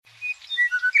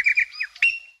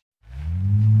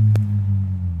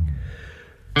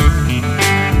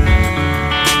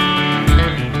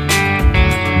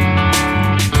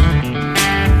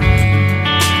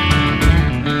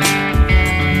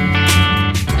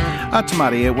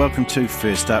Atamaria, welcome to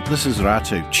First Up. This is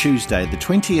Ratu, Tuesday, the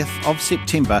 20th of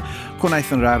September. Ko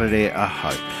Nathan Rarere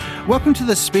aho. Welcome to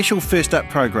this special First Up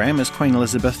program as Queen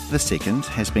Elizabeth II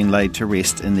has been laid to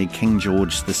rest in the King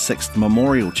George VI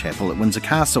Memorial Chapel at Windsor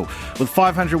Castle. With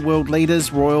 500 world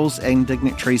leaders, royals and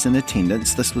dignitaries in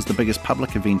attendance, this was the biggest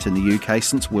public event in the UK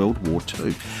since World War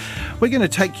II. We're going to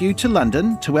take you to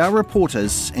London, to our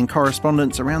reporters and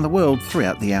correspondents around the world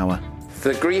throughout the hour.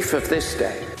 The grief of this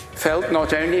day, felt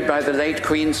not only by the late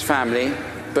Queen's family,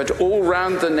 but all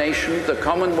round the nation, the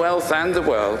Commonwealth and the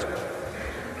world,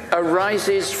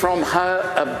 arises from her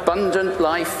abundant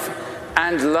life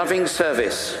and loving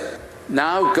service,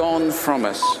 now gone from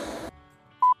us.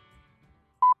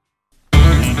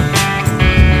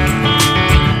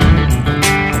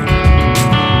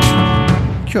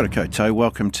 Kia ora koutou,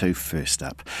 welcome to First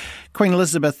Up. Queen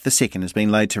Elizabeth II has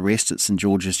been laid to rest at St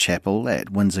George's Chapel at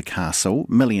Windsor Castle.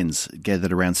 Millions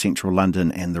gathered around central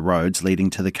London and the roads leading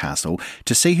to the castle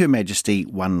to see Her Majesty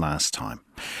one last time.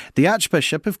 The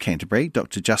Archbishop of Canterbury,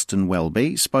 Dr Justin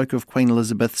Welby, spoke of Queen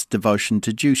Elizabeth's devotion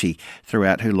to duty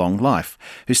throughout her long life.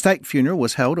 Her state funeral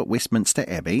was held at Westminster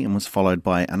Abbey and was followed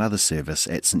by another service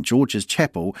at St George's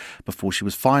Chapel before she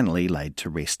was finally laid to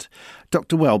rest.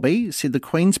 Dr Welby said the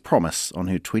Queen's promise on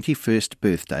her 21st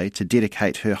birthday to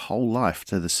dedicate her whole life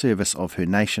to the service of her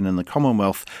nation and the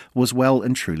Commonwealth was well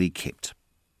and truly kept.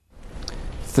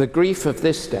 The grief of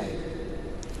this day,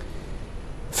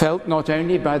 felt not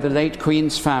only by the late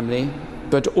Queen's family,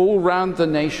 but all round the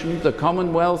nation, the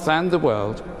Commonwealth and the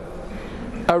world,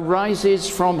 arises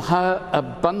from her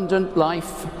abundant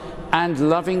life and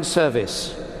loving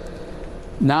service,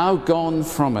 now gone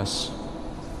from us.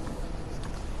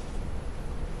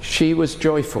 She was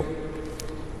joyful,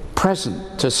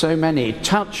 present to so many,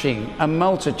 touching a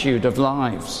multitude of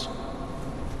lives.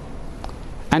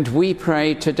 And we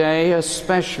pray today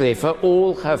especially for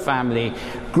all her family,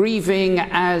 grieving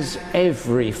as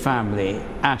every family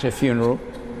at a funeral,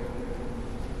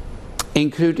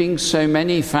 including so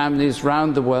many families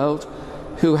round the world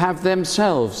who have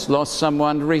themselves lost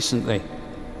someone recently.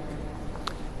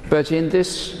 But in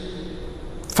this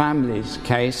family's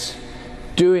case,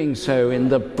 doing so in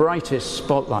the brightest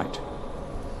spotlight.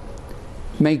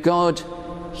 May God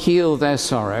heal their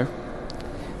sorrow.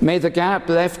 May the gap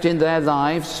left in their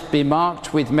lives be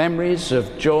marked with memories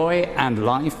of joy and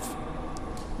life.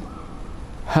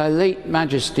 Her late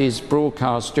Majesty's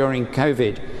broadcast during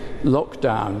COVID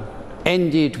lockdown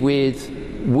ended with,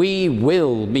 "We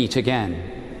will meet again."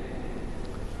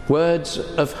 Words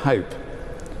of hope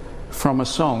from a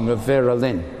song of Vera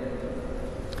Lynn.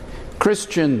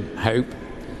 Christian hope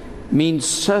means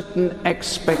certain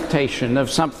expectation of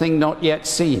something not yet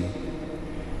seen.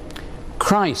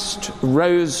 Christ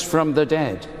rose from the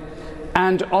dead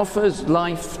and offers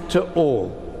life to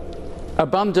all,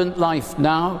 abundant life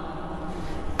now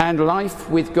and life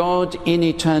with God in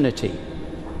eternity.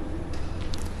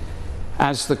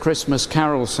 As the Christmas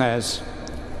carol says,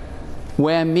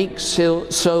 where meek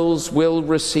souls will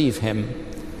receive him,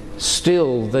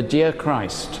 still the dear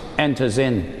Christ enters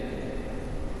in.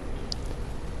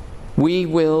 We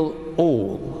will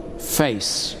all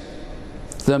face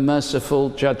the merciful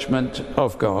judgment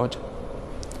of God.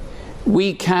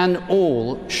 We can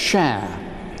all share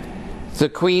the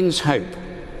Queen's hope,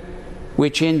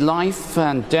 which in life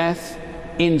and death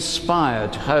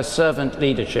inspired her servant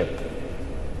leadership.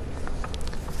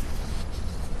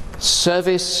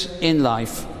 Service in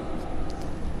life,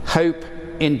 hope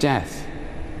in death.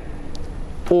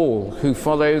 All who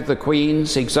follow the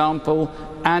Queen's example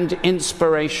and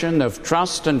inspiration of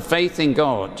trust and faith in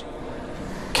God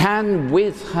can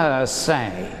with her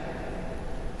say,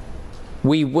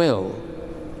 we will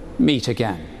meet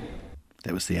again.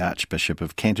 That was the Archbishop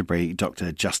of Canterbury,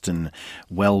 Dr Justin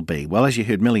Welby. Well, as you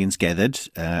heard, millions gathered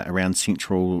around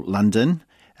central London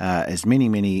as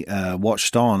many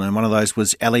watched on, and one of those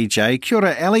was Ali J. Kia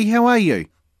ora, Ali, how are you?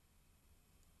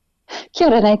 Kia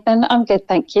ora, Nathan. I'm good,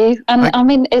 thank you. And I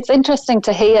mean, it's interesting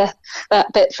to hear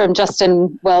that bit from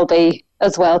Justin Welby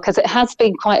as well, because it has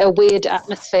been quite a weird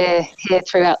atmosphere here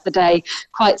throughout the day,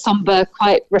 quite sombre,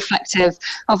 quite reflective.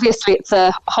 Obviously, it's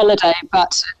a holiday,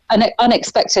 but an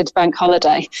unexpected bank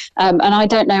holiday. And I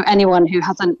don't know anyone who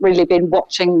hasn't really been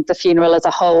watching the funeral as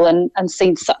a whole and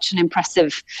seen such an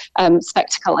impressive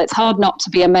spectacle. It's hard not to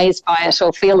be amazed by it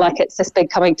or feel like it's this big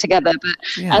coming together.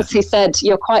 But as he said,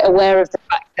 you're quite aware of the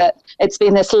fact that it's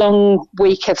been this long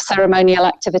week of ceremonial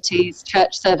activities,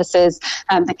 church services,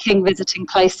 the King visiting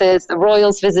places, the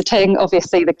royals visiting,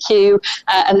 obviously the queue,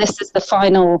 and this is the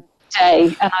final day.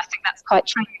 And I think that's quite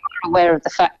true. You're aware of the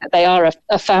fact that they are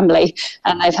a family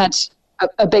and they've had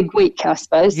a big week, I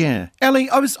suppose. Yeah. Ellie,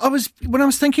 I was when I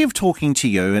was thinking of talking to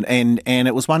you, and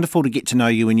it was wonderful to get to know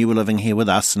you when you were living here with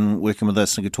us and working with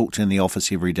us and could talk to you in the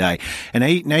office every day.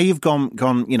 And now you've gone,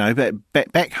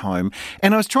 back home.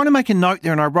 And I was trying to make a note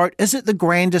there, and I wrote, is it the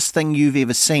grandest thing you've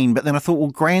ever seen? But then I thought, well,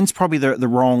 grand's probably the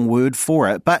wrong word for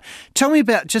it. But tell me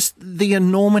about just the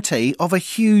enormity of a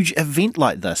huge event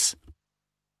like this.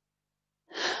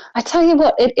 I tell you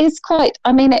what, it is quite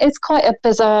a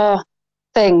bizarre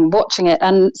thing watching it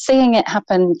and seeing it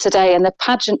happen today, and the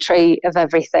pageantry of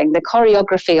everything, the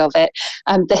choreography of it,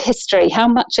 the history, how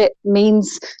much it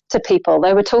means to people.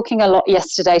 They were talking a lot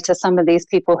yesterday to some of these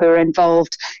people who are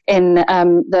involved in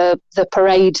the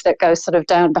parade that goes sort of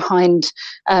down behind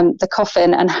the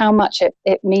coffin, and how much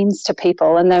it means to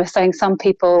people. And they were saying some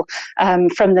people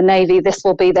from the Navy, this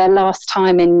will be their last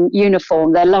time in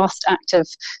uniform, their last active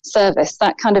service,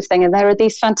 that kind of thing. And there are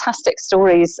these fantastic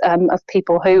stories of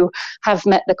people who have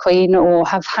met the Queen or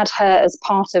have had her as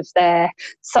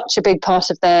such a big part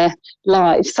of their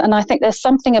lives. And I think there's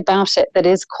something about it that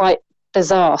is quite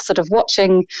bizarre, sort of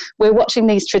we're watching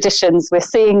these traditions, we're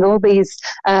seeing all these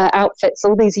outfits,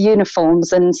 all these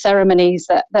uniforms and ceremonies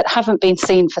that haven't been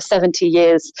seen for 70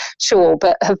 years, sure,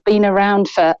 but have been around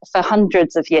for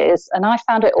hundreds of years. And I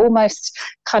found it almost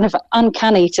kind of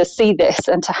uncanny to see this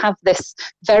and to have this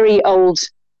very old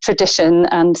tradition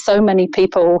and so many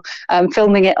people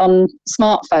filming it on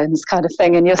smartphones kind of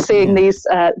thing. And you're seeing these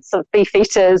sort of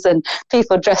beefeaters and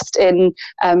people dressed in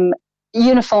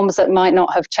uniforms that might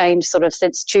not have changed sort of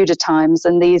since Tudor times,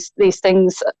 and these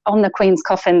things on the Queen's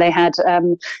coffin. They had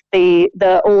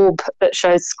the orb that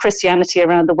shows Christianity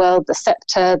around the world, the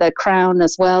sceptre, the crown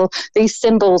as well. These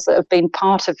symbols that have been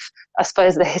part of, I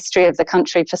suppose, the history of the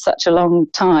country for such a long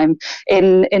time,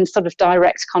 in sort of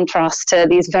direct contrast to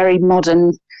these very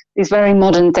modern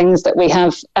things that we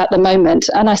have at the moment.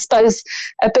 And I suppose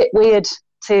a bit weird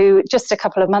to just a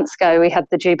couple of months ago, we had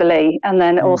the Jubilee and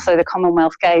then also the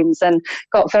Commonwealth Games, and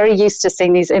got very used to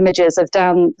seeing these images of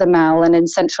down the Mall and in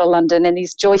central London and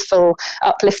these joyful,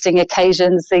 uplifting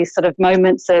occasions, these sort of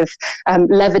moments of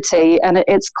levity. And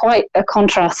it's quite a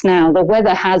contrast now. The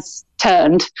weather has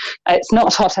turned. It's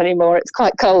not hot anymore. It's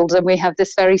quite cold. And we have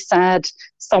this very sad,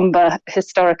 sombre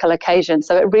historical occasion.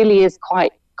 So it really is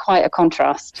quite a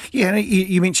contrast. Yeah,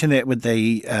 you mentioned that with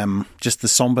the just the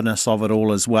somberness of it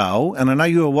all as well. And I know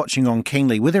you were watching on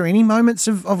keenly. Were there any moments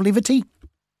of levity?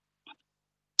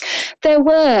 There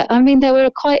were. I mean, there were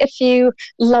quite a few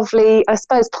lovely, I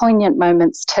suppose, poignant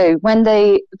moments too. When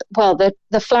the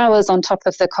flowers on top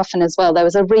of the coffin as well. There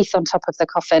was a wreath on top of the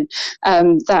coffin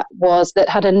that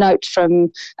had a note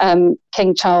from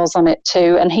King Charles on it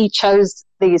too, and he chose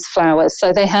these flowers.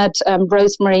 So they had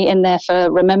rosemary in there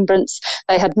for remembrance.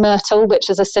 They had myrtle, which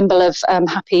is a symbol of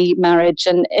happy marriage,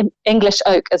 and English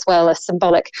oak as well, a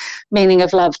symbolic meaning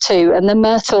of love too. And the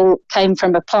myrtle came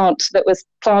from a plant that was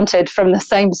planted from the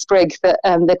same sprig that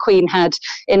the Queen had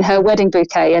in her wedding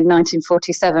bouquet in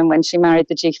 1947 when she married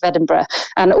the Duke of Edinburgh.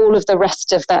 And all of the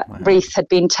rest of that wreath had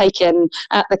been taken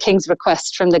at the King's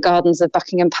request from the gardens of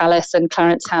Buckingham Palace and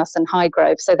Clarence House and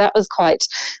Highgrove. So that was quite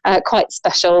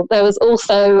special. There was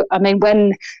also, I mean,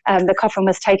 when the coffin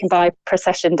was taken by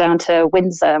procession down to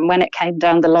Windsor, and when it came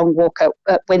down the long walk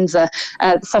at Windsor,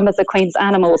 some of the Queen's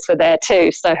animals were there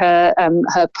too. So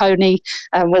her pony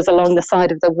was along the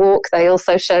side of the walk. They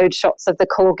also showed shots of the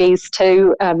corgis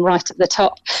too, right at the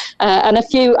top, and a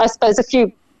few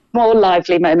more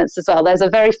lively moments as well. There's a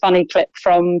very funny clip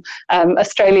from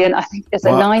Australian, I think it's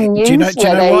a 9 News. Do you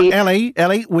know what,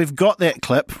 Ellie, we've got that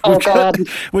clip.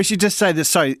 We should just say this.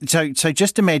 So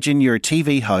just imagine you're a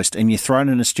TV host and you're thrown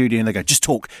in a studio and they go, just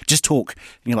talk. And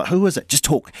you're like, who is it? Just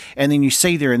talk. And then you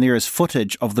see there is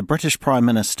footage of the British Prime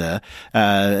Minister,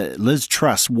 Liz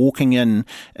Truss, walking in,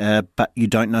 but you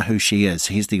don't know who she is.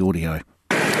 Here's the audio.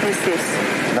 Who's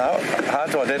this? No,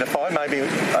 hard to identify. Maybe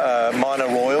minor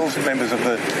royals, members of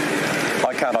the...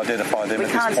 I can't identify them at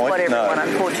this point. We can't spot everyone,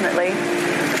 unfortunately.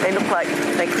 They look like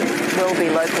they could well be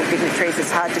local dignitaries.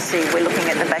 It's hard to see. We're looking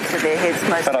at the backs of their heads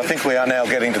mostly. But I think we are now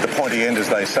getting to the pointy end, as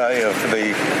they say, of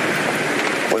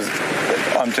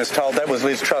I'm just told that was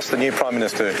Liz Truss, the new Prime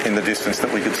Minister, in the distance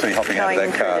that we could see hopping out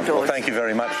of that car. Well, thank you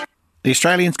very much. The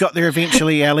Australians got there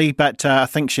eventually, Ali, but I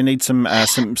think she needs some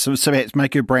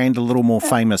make her brand a little more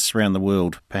famous around the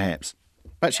world, perhaps.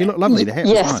 But she looked lovely. The hat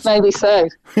was nice. Maybe so.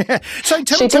 So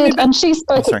she did, and she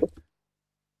spoke.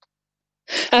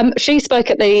 She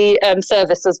spoke at the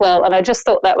service as well, and I just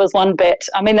thought that was one bit.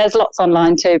 I mean, there's lots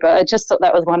online too, but I just thought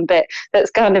that was one bit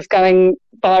that's kind of going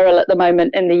viral at the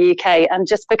moment in the UK. And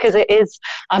just because it is,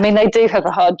 I mean, they do have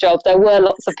a hard job. There were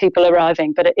lots of people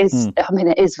arriving, but it is, I mean,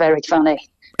 it is very funny.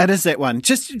 It is that one.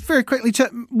 Just very quickly,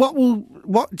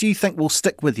 what do you think will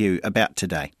stick with you about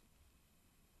today?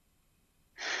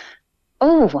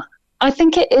 Oh, I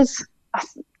think it is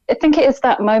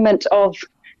that moment of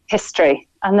history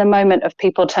and the moment of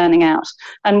people turning out.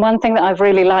 And one thing that I've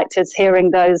really liked is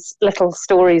hearing those little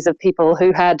stories of people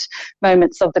who had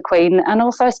moments of the Queen, and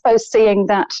also, I suppose, seeing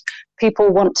that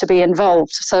people want to be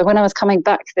involved. So when I was coming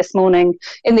back this morning,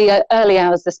 in the early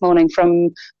hours this morning from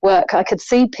work, I could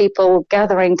see people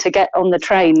gathering to get on the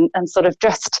train and sort of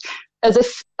dressed as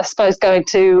if, I suppose, going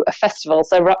to a festival,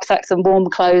 so rucksacks and warm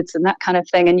clothes and that kind of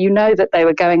thing. And you know that they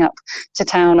were going up to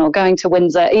town or going to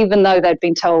Windsor, even though they'd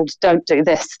been told, don't do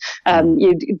this,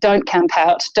 you don't camp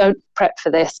out, don't prep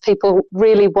for this. People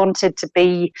really wanted to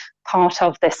be part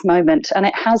of this moment. And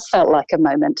it has felt like a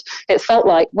moment. It's felt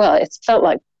like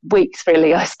weeks,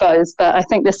 really, I suppose. But I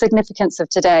think the significance of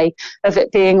today, of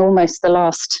it being almost the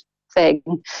last thing,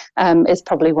 is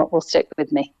probably what will stick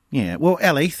with me. Yeah, well,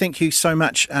 Ali, thank you so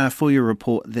much for your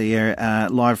report there,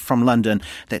 live from London.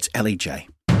 That's Ali J.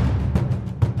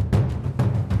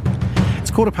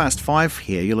 It's 5:15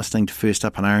 here. You're listening to First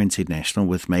Up on RNZ National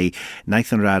with me,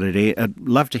 Nathan Rarere. I'd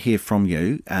love to hear from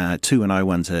you.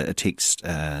 2101's a text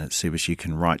service you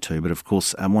can write to. But of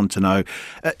course, I want to know,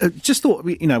 just thought,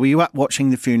 were you up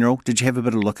watching the funeral? Did you have a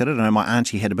bit of a look at it? I know my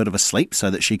auntie had a bit of a sleep so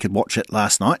that she could watch it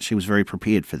last night. She was very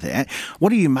prepared for that. What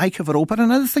do you make of it all? But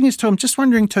another thing is, too, I'm just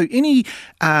wondering, too, any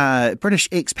British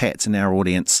expats in our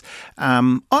audience,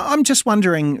 I'm just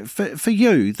wondering, for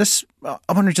you, this, I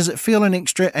wonder, does it feel an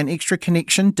extra connection?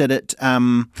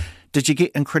 Did you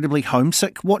get incredibly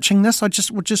homesick watching this? I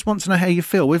just want to know how you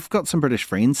feel. We've got some British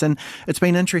friends, and it's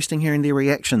been interesting hearing their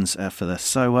reactions for this.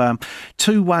 So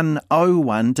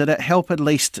 2101, did it help at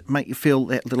least make you feel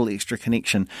that little extra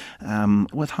connection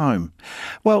with home?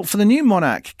 Well, for the new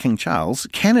monarch, King Charles,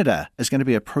 Canada is going to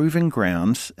be a proving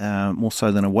ground, more so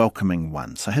than a welcoming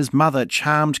one. So his mother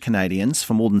charmed Canadians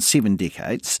for more than 7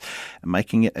 decades,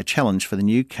 making it a challenge for the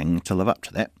new king to live up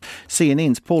to that.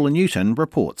 CNN's Paula Newton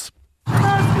reports.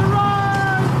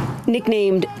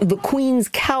 Nicknamed the Queen's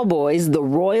Cowboys, the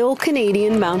Royal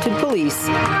Canadian Mounted Police,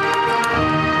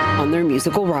 on their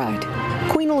musical ride.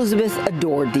 Queen Elizabeth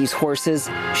adored these horses.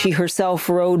 She herself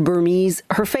rode Burmese,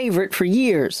 her favorite for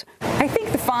years. I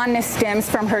think the fondness stems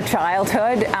from her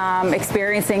childhood,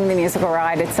 experiencing the musical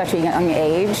ride at such a young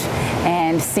age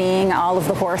and seeing all of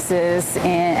the horses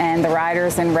and the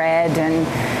riders in red,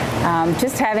 and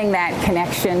just having that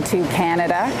connection to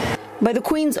Canada. By the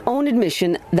Queen's own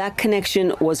admission, that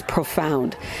connection was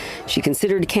profound. She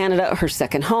considered Canada her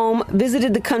second home,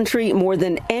 visited the country more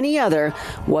than any other,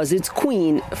 was its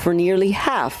queen for nearly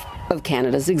half of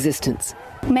Canada's existence.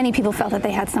 Many people felt that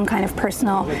they had some kind of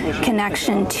personal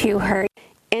connection to her.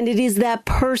 And it is that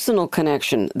personal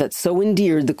connection that so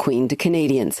endeared the Queen to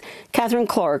Canadians. Catherine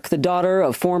Clark, the daughter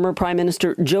of former Prime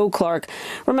Minister Joe Clark,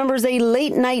 remembers a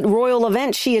late-night royal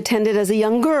event she attended as a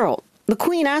young girl. The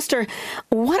Queen asked her,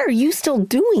 "What are you still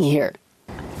doing here?"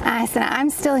 I said, "I'm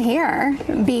still here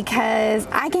because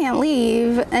I can't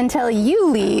leave until you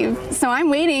leave. So I'm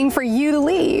waiting for you to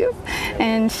leave."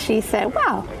 And she said,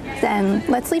 "Wow, then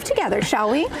let's leave together, shall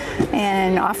we?"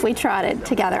 And off we trotted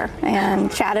together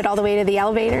and chatted all the way to the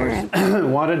elevator.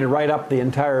 Wanted to write up the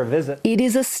entire visit. It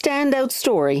is a standout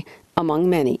story among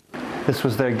many. This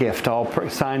was their gift, all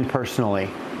signed personally.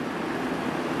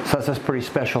 So that's a pretty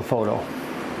special photo.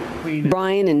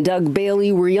 Brian and Doug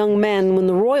Bailey were young men when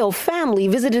the royal family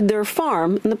visited their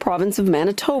farm in the province of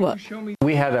Manitoba.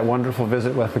 We had a wonderful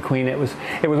visit with the Queen. It was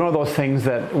one of those things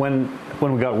that when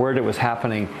we got word it was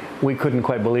happening, we couldn't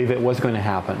quite believe it was going to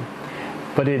happen.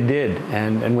 But it did,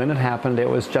 and when it happened, it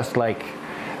was just like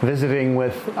visiting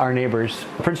with our neighbors.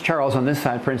 Prince Charles on this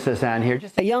side, Princess Anne here.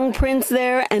 A young prince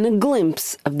there, and a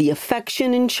glimpse of the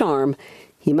affection and charm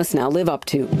he must now live up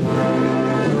to.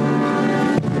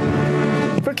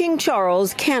 For King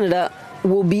Charles, Canada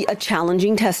will be a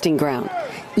challenging testing ground.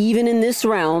 Even in this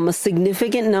realm, a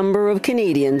significant number of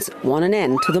Canadians want an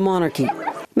end to the monarchy.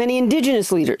 Many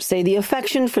Indigenous leaders say the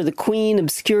affection for the Queen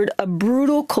obscured a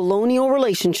brutal colonial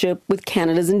relationship with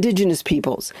Canada's Indigenous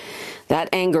peoples. That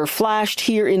anger flashed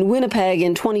here in Winnipeg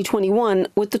in 2021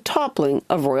 with the toppling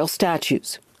of royal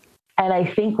statues. And I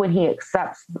think when he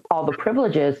accepts all the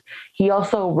privileges, he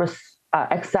also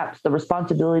accepts the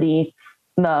responsibility,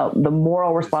 the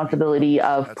moral responsibility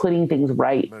of putting things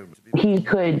right. He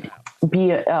could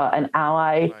be an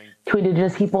ally to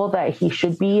Indigenous people that he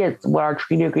should be. It's what our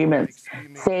treaty agreements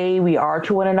say we are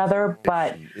to one another,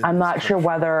 but I'm not sure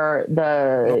whether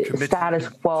the status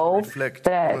quo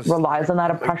that relies on that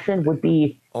oppression would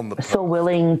be so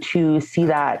willing to see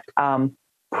that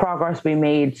progress be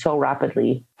made so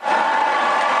rapidly.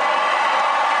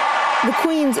 The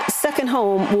Queen's second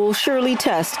home will surely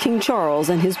test King Charles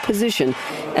and his position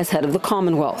as head of the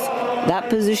Commonwealth. That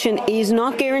position is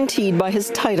not guaranteed by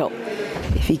his title.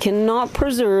 If he cannot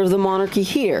preserve the monarchy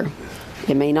here,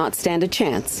 it may not stand a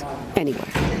chance anywhere.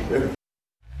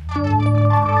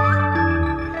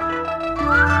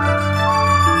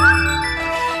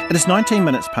 It is 19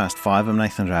 minutes past 5. I'm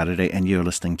Nathan Rarere and you're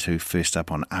listening to First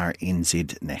Up on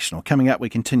RNZ National. Coming up, we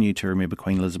continue to remember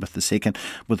Queen Elizabeth II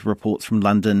with reports from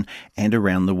London and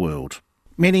around the world.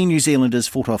 Many New Zealanders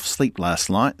fought off sleep last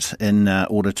night in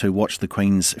order to watch the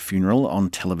Queen's funeral on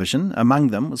television. Among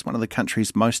them was one of the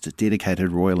country's most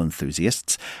dedicated royal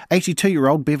enthusiasts,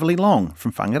 82-year-old Beverly Long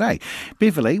from Whangarei.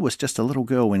 Beverly was just a little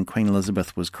girl when Queen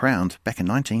Elizabeth was crowned back in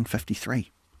 1953.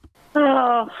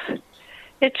 Oh,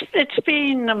 it's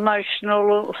been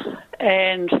emotional,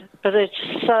 but it's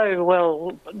so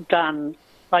well done.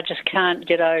 I just can't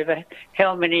get over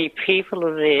how many people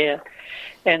are there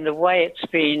and the way it's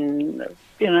been,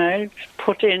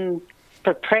 put in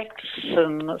for practice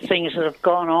and things that have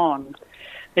gone on.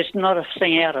 There's not a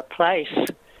thing out of place.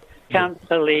 Can't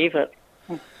believe it.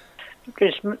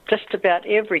 There's just about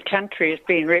every country has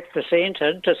been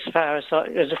represented as far as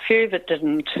there's a few that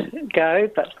didn't go,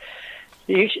 but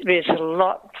there's a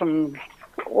lot from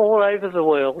all over the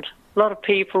world. A lot of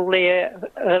people there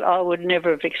that I would never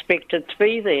have expected to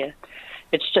be there.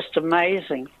 It's just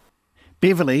amazing.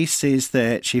 Beverly says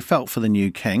that she felt for the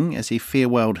new king as he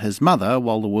farewelled his mother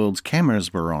while the world's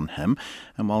cameras were on him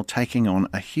and while taking on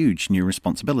a huge new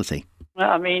responsibility.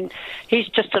 I mean, he's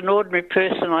just an ordinary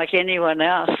person like anyone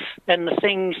else, and the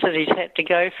things that he's had to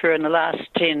go through in the last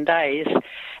 10 days,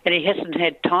 and he hasn't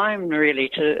had time really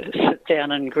to sit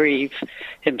down and grieve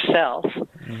himself.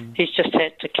 He's just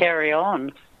had to carry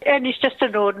on. And he's just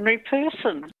an ordinary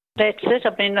person. That's it.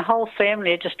 I mean, the whole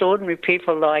family are just ordinary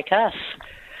people like us,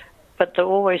 but they're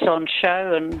always on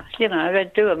show and,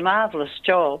 they do a marvellous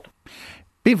job.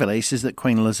 Beverly says that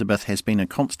Queen Elizabeth has been a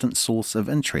constant source of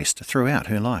interest throughout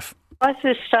her life. I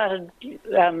first started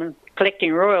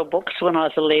collecting royal books when I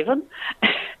was 11,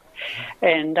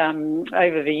 and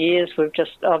over the years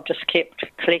I've just kept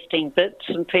collecting bits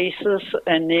and pieces.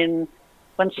 And then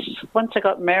once I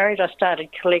got married, I started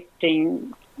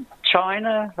collecting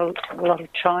china, a lot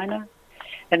of china,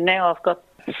 and now I've got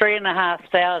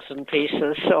 3,500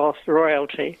 pieces of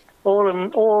royalty,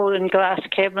 all in glass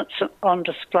cabinets on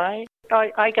display.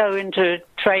 I go into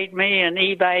Trade Me and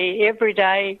eBay every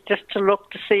day just to look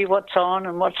to see what's on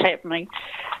and what's happening.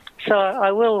 So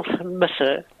I will miss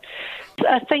her.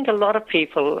 I think a lot of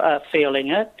people are feeling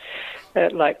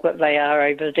it, like what they are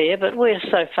over there, but we're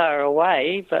so far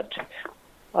away, but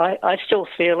I still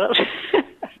feel it.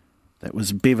 That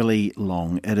was Beverly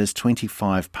Long. It is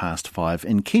 25 past 5.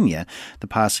 In Kenya, the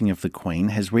passing of the Queen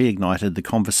has reignited the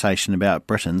conversation about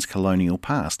Britain's colonial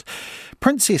past.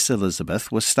 Princess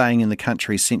Elizabeth was staying in the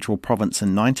country's central province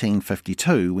in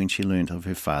 1952 when she learnt of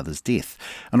her father's death.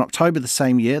 In October the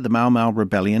same year, the Mau Mau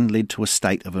rebellion led to a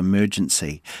state of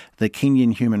emergency. The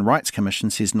Kenyan Human Rights Commission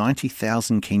says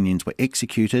 90,000 Kenyans were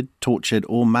executed, tortured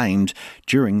or maimed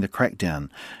during the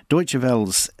crackdown. Deutsche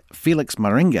Welle's Felix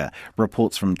Maringa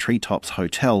reports from Treetops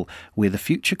Hotel, where the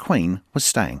future Queen was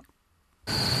staying.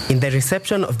 In the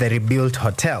reception of the rebuilt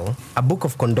hotel, a book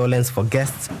of condolence for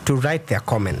guests to write their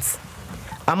comments.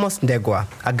 Amos Ndegwa,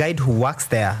 a guide who works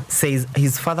there, says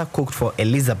his father cooked for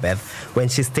Elizabeth when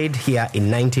she stayed here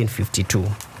in 1952.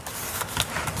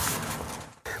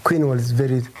 Queen was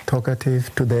very talkative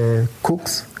to the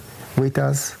cooks,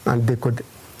 waiters, and they could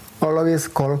always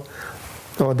call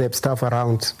all the staff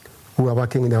around who are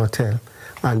working in the hotel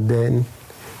and then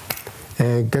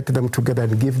get them together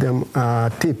and give them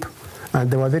a tip.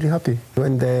 And they were very happy.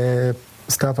 When the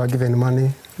staff are given money,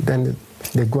 then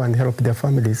they go and help their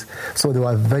families. So they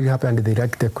were very happy and they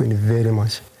liked the Queen very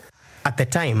much. At the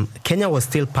time, Kenya was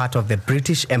still part of the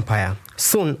British Empire.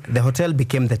 Soon, the hotel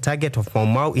became the target of Mau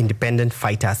Mau independent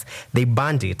fighters. They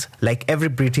banned it, like every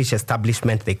British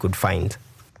establishment they could find.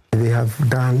 They have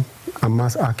done a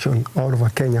mass action all over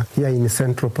Kenya. Here in the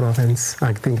Central Province,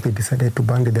 I think they decided to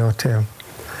ban the hotel.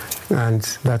 And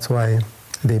that's why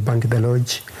they banned the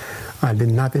lodge, and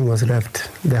then nothing was left.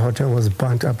 The hotel was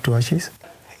burnt up to ashes.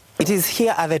 It is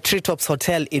here at the Treetops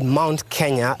Hotel in Mount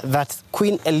Kenya that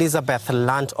Queen Elizabeth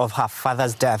learned of her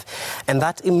father's death, and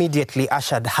that immediately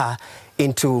ushered her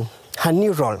into her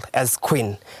new role as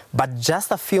Queen. But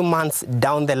just a few months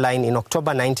down the line, in October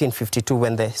 1952,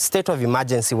 when the state of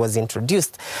emergency was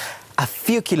introduced, a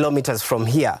few kilometers from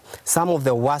here, some of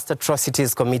the worst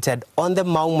atrocities committed on the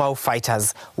Mau Mau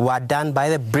fighters were done by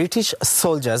the British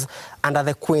soldiers under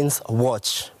the Queen's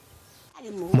watch.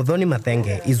 Muthoni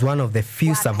Mathenge is one of the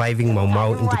few surviving Mau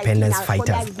Mau independence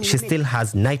fighters. She still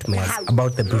has nightmares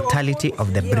about the brutality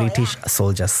of the British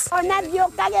soldiers.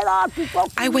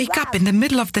 I wake up in the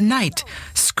middle of the night,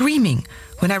 screaming,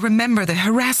 when I remember the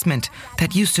harassment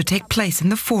that used to take place in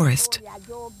the forest.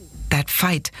 That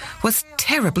fight was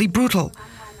terribly brutal.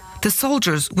 The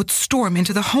soldiers would storm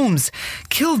into the homes,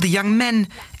 kill the young men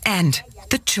and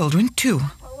the children too.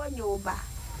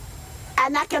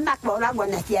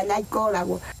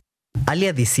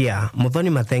 Earlier this year, Muthoni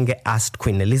Mathenge asked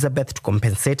Queen Elizabeth to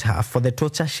compensate her for the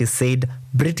torture she said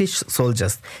British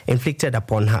soldiers inflicted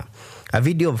upon her. A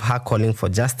video of her calling for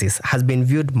justice has been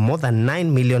viewed more than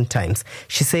 9 million times.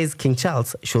 She says King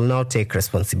Charles should now take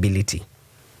responsibility.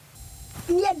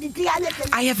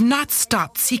 I have not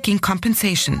stopped seeking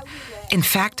compensation. In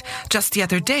fact, just the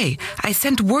other day, I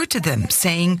sent word to them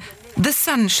saying, the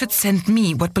Sun should send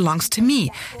me what belongs to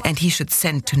me, and he should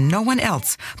send to no one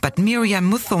else but Miriam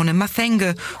Muthoni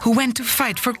Mathenge, who went to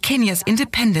fight for Kenya's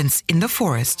independence in the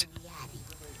forest.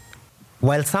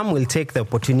 While some will take the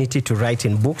opportunity to write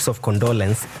in books of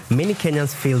condolence, many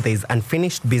Kenyans feel there is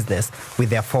unfinished business with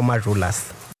their former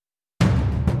rulers.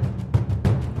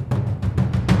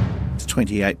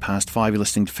 5:28. You're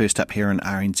listening to First Up here on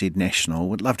RNZ National.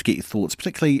 Would love to get your thoughts,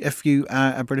 particularly if you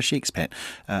are a British expat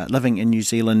living in New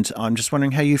Zealand. I'm just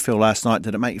wondering how you feel last night.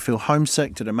 Did it make you feel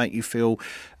homesick? Did it make you feel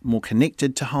more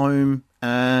connected to home?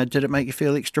 Did it make you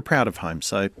feel extra proud of home?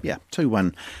 So,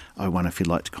 2101 if you'd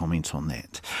like to comment on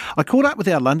that. I caught up with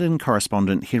our London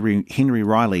correspondent, Henry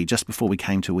Riley, just before we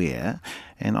came to air,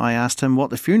 and I asked him what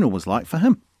the funeral was like for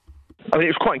him. I mean, it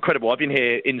was quite incredible. I've been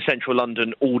here in central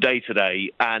London all day today,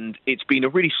 and it's been a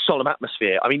really solemn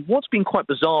atmosphere. I mean, what's been quite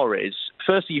bizarre is,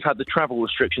 firstly, you've had the travel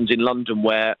restrictions in London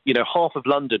where, half of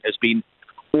London has been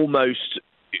almost,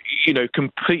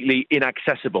 completely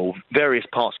inaccessible. Various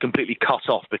parts completely cut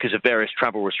off because of various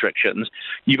travel restrictions.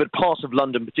 You've had parts of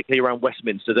London, particularly around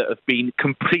Westminster, that have been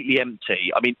completely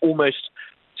empty. I mean, almost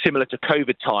similar to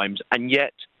COVID times, and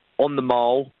yet on the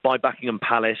Mall, by Buckingham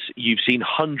Palace, you've seen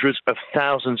hundreds of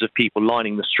thousands of people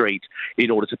lining the street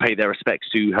in order to pay their respects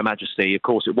to Her Majesty. Of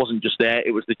course, it wasn't just there. It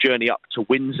was the journey up to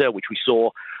Windsor, which we saw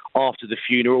after the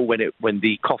funeral when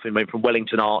the coffin went from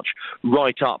Wellington Arch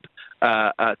right up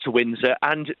to Windsor.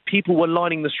 And people were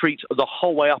lining the streets the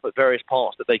whole way up at various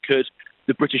parts that they could.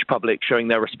 The British public showing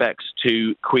their respects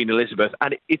to Queen Elizabeth.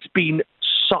 And it's been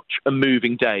such a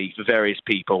moving day for various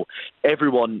people.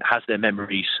 Everyone has their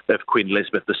memories of Queen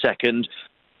Elizabeth II.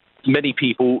 Many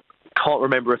people can't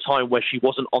remember a time where she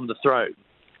wasn't on the throne.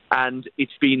 And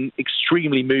it's been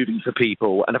extremely moving for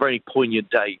people and a very poignant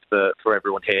day for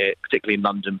everyone here, particularly in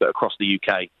London, but across the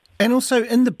UK. And also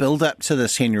in the build-up to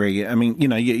this, Henry, I mean,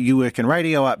 you work in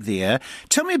radio up there.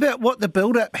 Tell me about what the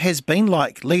build-up has been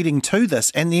like leading to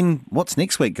this, and then what's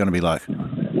next week going to be like?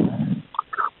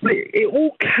 It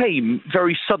all came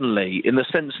very suddenly in the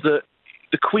sense that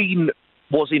the Queen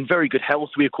was in very good health.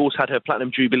 We, of course, had her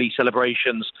Platinum Jubilee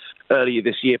celebrations earlier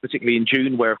this year, particularly in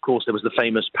June, where, of course, there was the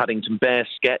famous Paddington Bear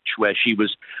sketch where she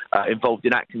was involved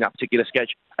in acting that particular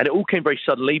sketch. And it all came very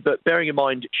suddenly, but bearing in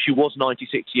mind she was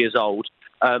 96 years old,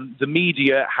 the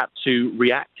media had to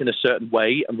react in a certain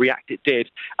way, and react it did.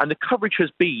 And the coverage has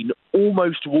been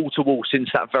almost wall-to-wall since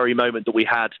that very moment that we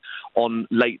had on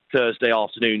late Thursday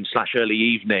afternoon / early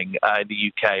evening in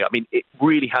the UK. I mean, it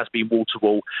really has been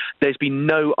wall-to-wall. There's been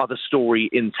no other story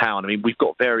in town. I mean, we've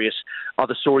got various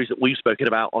other stories that we've spoken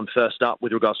about on First Up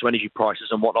with regards to energy prices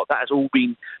and whatnot. That has all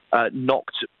been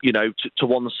knocked, to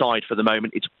one side for the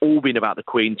moment. It's all been about the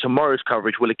Queen. Tomorrow's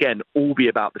coverage will, again, all be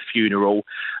about the funeral.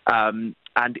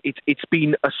 And it's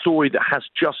been a story that has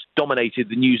just dominated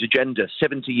the news agenda.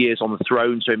 70 years on the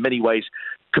throne, so in many ways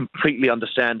completely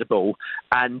understandable.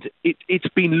 And it's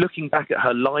been looking back at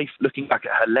her life, looking back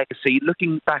at her legacy,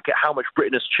 looking back at how much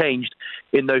Britain has changed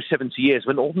in those 70 years.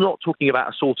 We're not talking about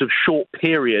a sort of short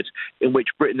period in which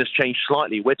Britain has changed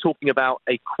slightly. We're talking about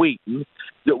a Queen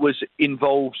that was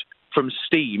involved from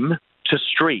steam to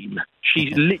stream. She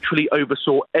literally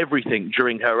oversaw everything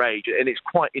during her age, and it's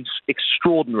quite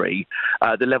extraordinary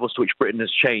the levels to which Britain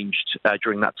has changed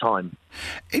during that time.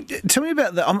 Tell me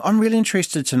about that. I'm really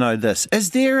interested to know this.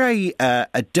 Is there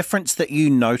a difference that you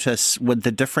notice with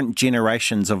the different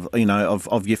generations of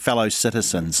your fellow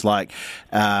citizens,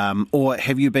 or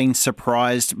have you been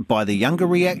surprised by the younger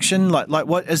reaction? Like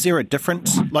what is there a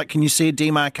difference? Like, can you see a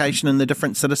demarcation in the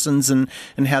different citizens and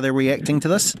how they're reacting to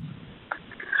this?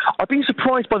 I've been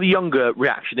surprised by the younger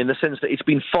reaction in the sense that it's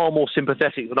been far more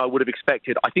sympathetic than I would have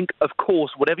expected. I think, of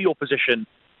course, whatever your position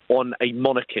on a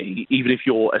monarchy, even if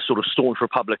you're a sort of staunch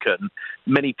Republican,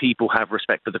 many people have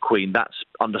respect for the Queen. That's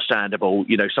understandable.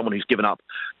 You know, someone who's given up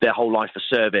their whole life for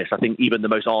service, I think even the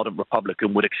most ardent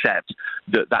Republican would accept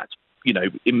that that's, you know,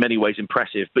 in many ways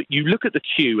impressive. But you look at the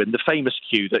queue, and the famous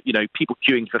queue that, you know, people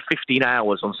queuing for 15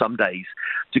 hours on some days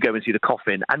to go and see the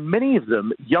coffin, and many of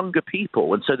them younger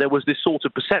people. And so there was this sort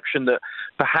of perception that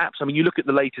perhaps, I mean, you look at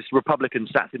the latest Republican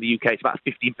stats in the UK, it's about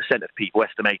 15% of people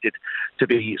estimated to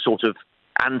be sort of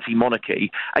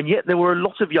anti-monarchy, and yet there were a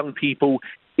lot of young people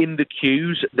in the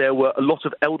queues. There were a lot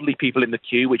of elderly people in the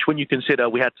queue, which, when you consider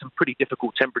we had some pretty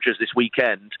difficult temperatures this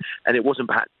weekend, and it wasn't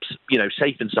perhaps, you know,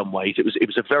 safe in some ways. It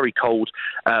was a very cold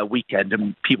weekend,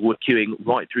 and people were queuing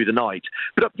right through the night.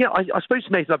 But I suppose,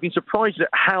 Nathan, I've been surprised at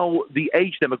how the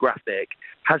age demographic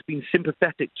has been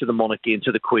sympathetic to the monarchy and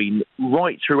to the Queen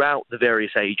right throughout the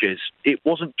various ages. It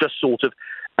wasn't just sort of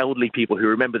elderly people who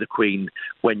remember the Queen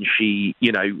when she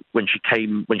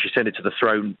ascended to the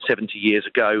throne 70 years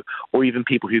ago, or even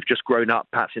people who've just grown up,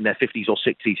 perhaps in their 50s or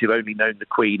 60s, who've only known the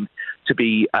Queen to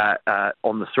be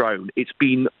on the throne. It's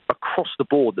been across the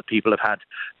board that people have had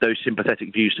those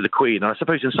sympathetic views to the Queen. And I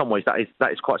suppose in some ways that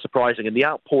is quite surprising. And the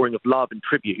outpouring of love and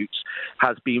tributes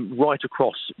has been right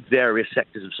across various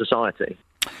sectors of society.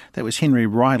 That was Henry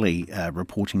Riley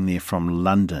reporting there from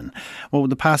London. Well,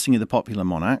 with the passing of the popular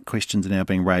monarch, questions are now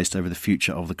being raised over the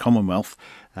future of the Commonwealth,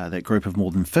 that group of more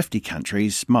than 50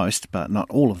 countries, most, but not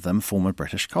all of them, former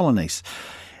British colonies.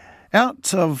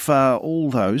 Out of all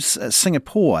those,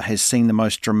 Singapore has seen the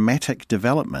most dramatic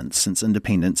development since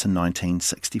independence in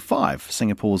 1965.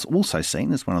 Singapore's also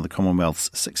seen as one of the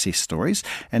Commonwealth's success stories,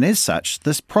 and as such,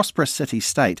 this prosperous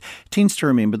city-state tends to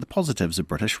remember the positives of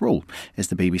British rule, as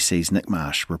the BBC's Nick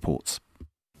Marsh reports.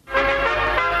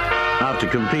 After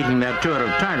completing their tour of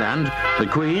Thailand, the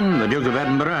Queen, the Duke of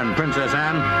Edinburgh and Princess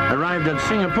Anne arrived at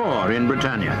Singapore in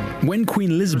Britannia. When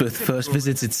Queen Elizabeth first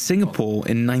visited Singapore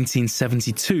in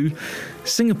 1972,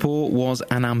 Singapore was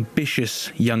an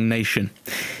ambitious young nation,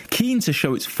 keen to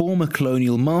show its former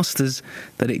colonial masters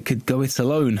that it could go it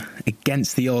alone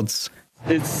against the odds.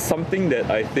 It's something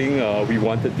that I think we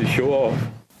wanted to show off.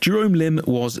 Jerome Lim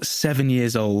was 7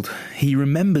 years old. He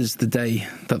remembers the day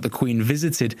that the Queen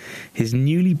visited his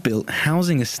newly built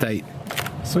housing estate.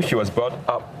 So she was brought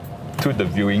up to the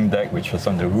viewing deck, which was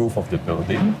on the roof of the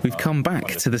building. We've come back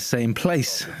to the same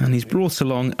place, and he's brought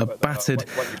along a battered,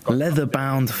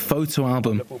 leather-bound photo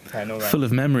album full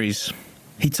of memories.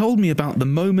 He told me about the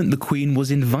moment the Queen was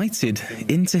invited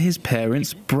into his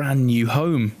parents' brand new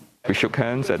home. We shook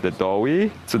hands at the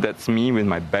doorway, so that's me with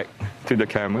my back to the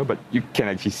camera, but you can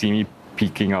actually see me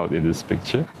peeking out in this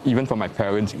picture. Even for my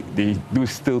parents, they do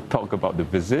still talk about the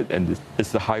visit, and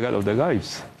it's the highlight of their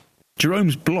lives.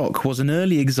 Jerome's block was an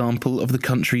early example of the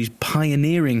country's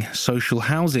pioneering social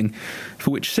housing,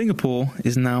 for which Singapore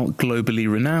is now globally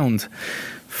renowned.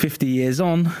 50 years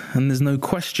on, and there's no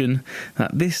question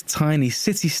that this tiny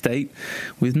city-state,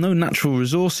 with no natural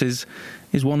resources,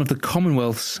 is one of the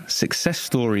Commonwealth's success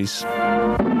stories.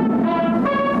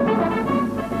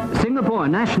 Singapore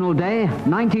National Day,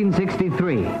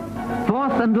 1963.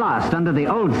 Fourth and last under the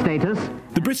old status.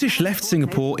 The British left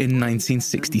Singapore in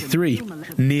 1963.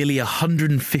 Nearly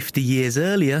 150 years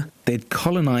earlier, they'd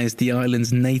colonised the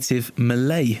island's native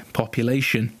Malay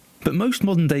population. But most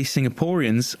modern-day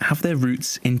Singaporeans have their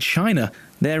roots in China,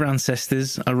 their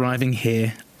ancestors arriving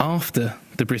here after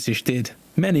the British did.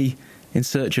 Many in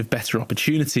search of better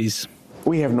opportunities.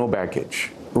 We have no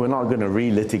baggage. We're not going to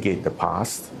relitigate the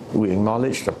past. We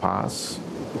acknowledge the past.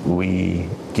 We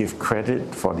give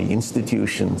credit for the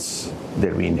institutions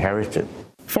that we inherited.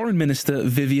 Foreign Minister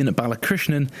Vivian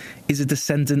Balakrishnan is a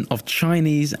descendant of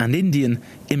Chinese and Indian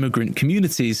immigrant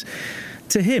communities.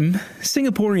 To him,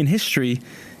 Singaporean history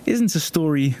isn't a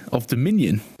story of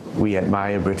dominion. We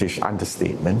admire British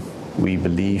understatement. We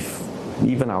believe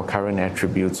even our current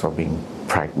attributes of being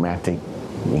pragmatic,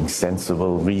 being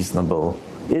sensible, reasonable.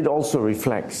 It also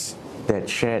reflects that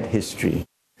shared history.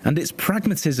 And it's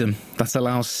pragmatism that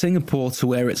allows Singapore to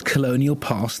wear its colonial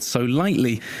past so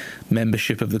lightly.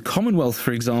 Membership of the Commonwealth,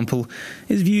 for example,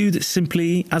 is viewed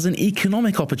simply as an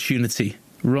economic opportunity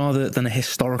rather than a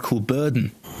historical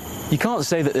burden. You can't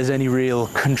say that there's any real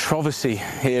controversy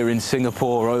here in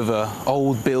Singapore over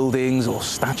old buildings or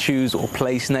statues or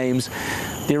place names.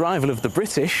 The arrival of the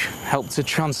British helped to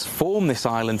transform this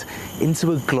island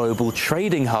into a global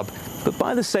trading hub. But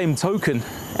by the same token,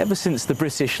 ever since the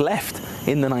British left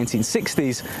in the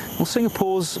 1960s, well,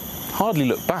 Singapore's hardly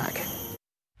looked back.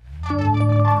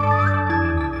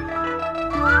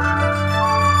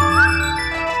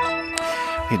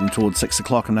 Heading towards 6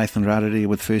 o'clock, I'm Nathan Rarere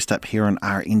with First Up here on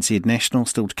RNZ National.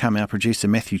 Still to come, our producer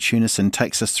Matthew Tunison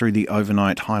takes us through the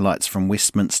overnight highlights from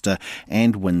Westminster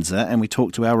and Windsor, and we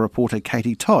talk to our reporter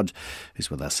Katie Todd, who's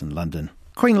with us in London.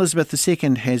 Queen Elizabeth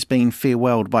II has been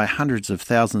farewelled by hundreds of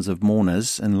thousands of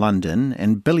mourners in London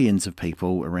and billions of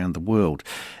people around the world.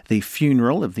 The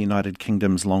funeral of the United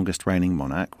Kingdom's longest reigning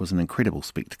monarch was an incredible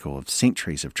spectacle of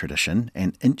centuries of tradition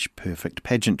and inch-perfect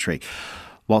pageantry,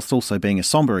 whilst also being a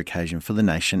sombre occasion for the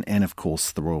nation and, of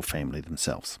course, the royal family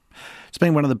themselves. It's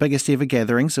been one of the biggest ever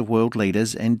gatherings of world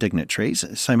leaders and dignitaries,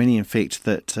 so many in fact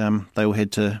that they all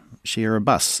had to share a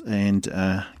bus and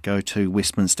go to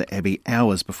Westminster Abbey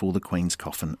hours before the Queen's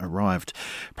coffin arrived.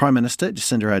 Prime Minister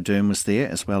Jacinda Ardern was there,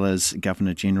 as well as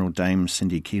Governor-General Dame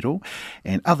Cindy Kiro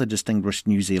and other distinguished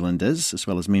New Zealanders, as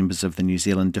well as members of the New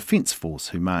Zealand Defence Force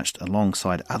who marched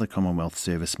alongside other Commonwealth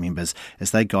Service members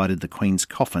as they guided the Queen's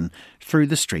coffin through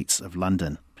the streets of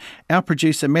London. Our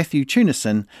producer Matthew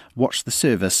Tunison watched the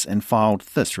service and filed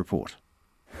this report.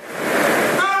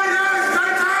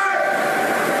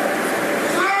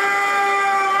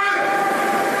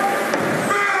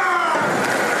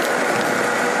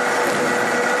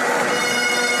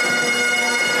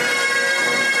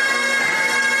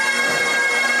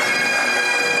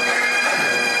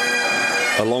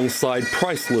 Alongside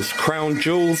priceless crown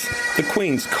jewels, the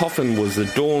Queen's coffin was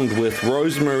adorned with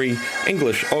rosemary,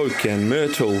 English oak and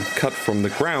myrtle cut from the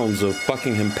grounds of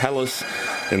Buckingham Palace.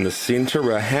 In the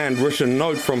centre, a handwritten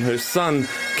note from her son,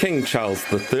 King Charles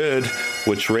III,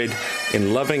 which read,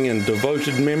 "In loving and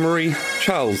devoted memory,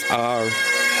 Charles R."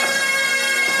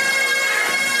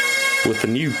 With the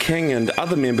new king and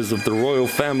other members of the royal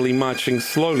family marching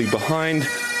slowly behind,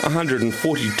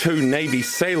 142 Navy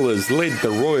sailors led the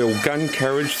royal gun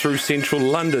carriage through central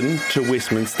London to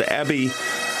Westminster Abbey,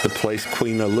 the place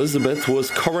Queen Elizabeth was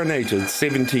coronated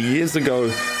 70 years ago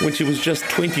when she was just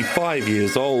 25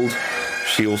 years old.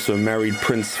 She also married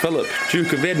Prince Philip,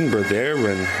 Duke of Edinburgh, there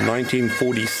in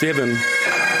 1947.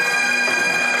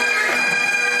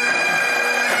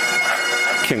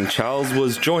 King Charles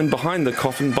was joined behind the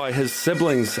coffin by his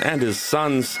siblings and his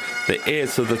sons, the heir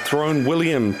to the throne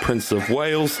William, Prince of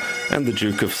Wales, and the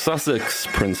Duke of Sussex,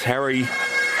 Prince Harry.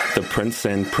 The Prince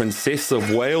and Princess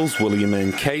of Wales, William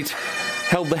and Kate,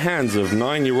 held the hands of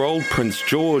 9-year-old Prince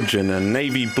George in a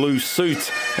navy blue suit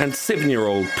and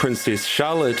 7-year-old Princess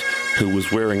Charlotte, who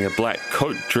was wearing a black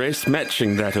coat dress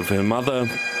matching that of her mother.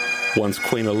 Once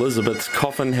Queen Elizabeth's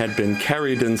coffin had been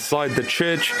carried inside the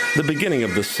church, the beginning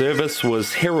of the service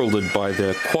was heralded by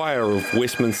the choir of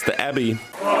Westminster Abbey.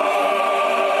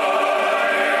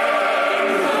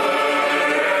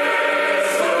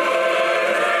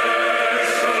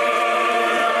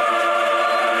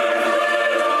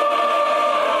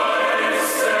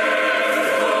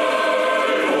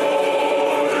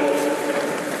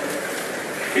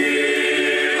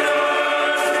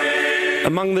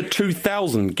 Among the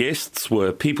 2,000 guests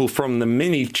were people from the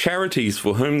many charities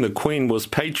for whom the Queen was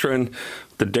patron.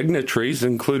 The dignitaries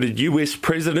included US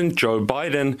President Joe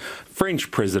Biden,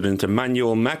 French President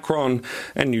Emmanuel Macron,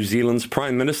 and New Zealand's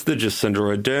Prime Minister Jacinda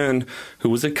Ardern, who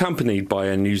was accompanied by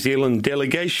a New Zealand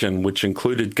delegation which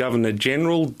included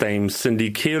Governor-General Dame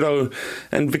Cindy Kiro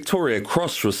and Victoria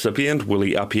Cross recipient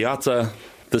Willie Apiata.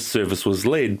 The service was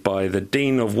led by the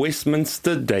Dean of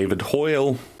Westminster, David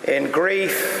Hoyle. In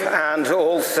grief and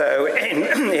also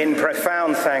in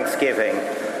profound thanksgiving,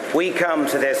 we come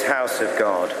to this house of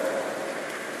God,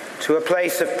 to a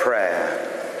place of prayer,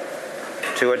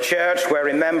 to a church where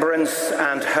remembrance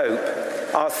and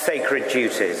hope are sacred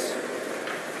duties.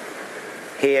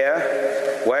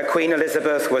 Here, where Queen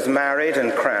Elizabeth was married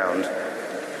and crowned,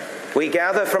 we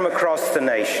gather from across the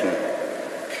nation,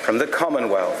 from the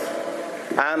Commonwealth,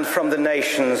 and from the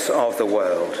nations of the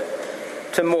world,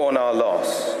 to mourn our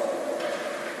loss,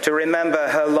 to remember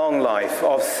her long life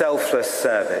of selfless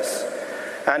service,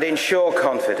 and in sure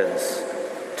confidence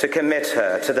to commit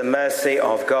her to the mercy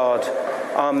of God,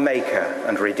 our Maker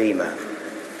and Redeemer.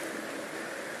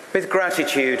 With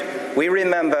gratitude, we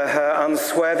remember her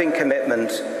unswerving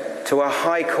commitment to a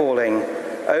high calling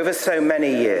over so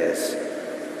many years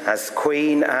as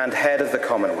Queen and head of the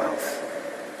Commonwealth.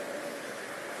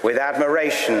 With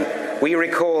admiration, we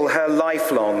recall her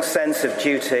lifelong sense of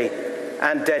duty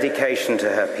and dedication to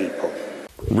her people.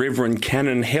 Reverend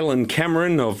Canon Helen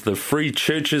Cameron of the Free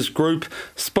Churches Group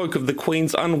spoke of the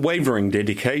Queen's unwavering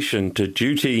dedication to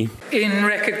duty. In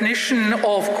recognition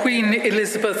of Queen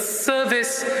Elizabeth's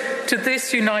service to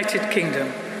this United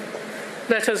Kingdom,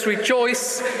 let us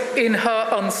rejoice in her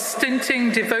unstinting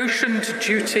devotion to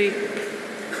duty,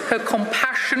 her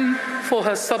compassion for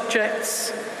her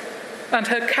subjects, and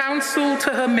her counsel to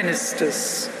her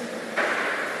ministers.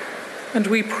 and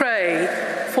we pray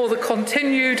for the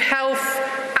continued health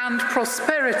and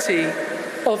prosperity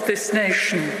of this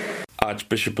nation.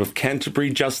 Archbishop of Canterbury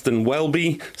Justin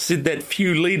Welby said that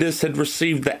few leaders had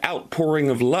received the outpouring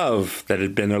of love that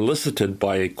had been elicited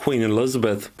by Queen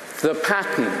Elizabeth. The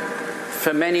pattern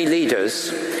for many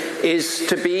leaders is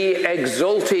to be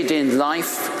exalted in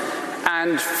life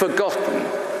and forgotten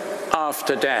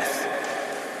after death.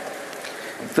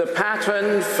 The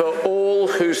pattern for all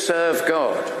who serve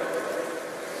God,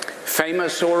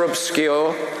 famous or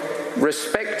obscure,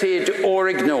 respected or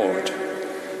ignored,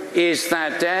 is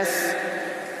that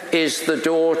death is the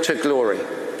door to glory.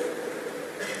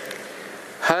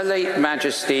 Her late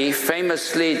Majesty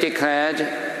famously declared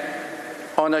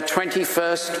on a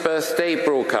 21st birthday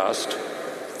broadcast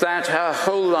that her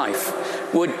whole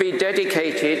life would be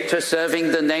dedicated to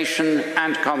serving the nation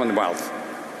and Commonwealth.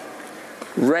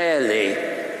 Rarely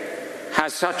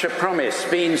has such a promise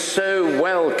been so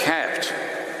well kept.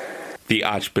 The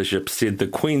Archbishop said the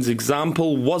Queen's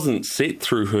example wasn't set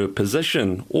through her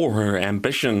position or her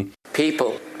ambition.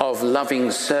 People of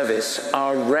loving service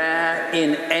are rare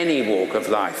in any walk of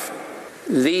life.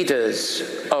 Leaders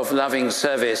of loving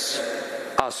service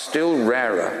are still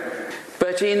rarer.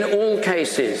 But in all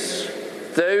cases,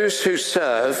 those who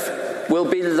serve will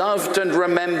be loved and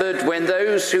remembered when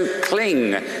those who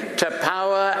cling to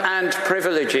power and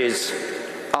privileges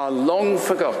are long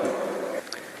forgotten.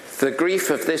 The grief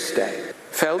of this day,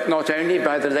 felt not only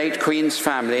by the late Queen's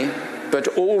family, but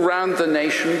all round the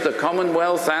nation, the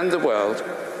Commonwealth and the world,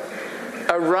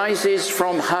 arises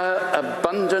from her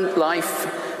abundant life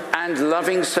and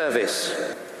loving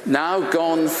service, now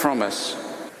gone from us.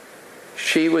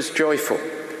 She was joyful,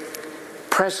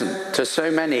 present to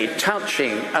so many,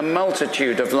 touching a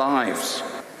multitude of lives.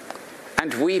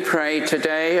 And we pray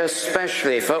today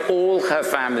especially for all her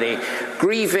family,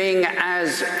 grieving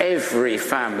as every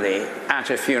family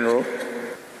at a funeral,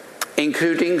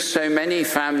 including so many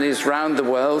families round the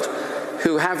world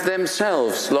who have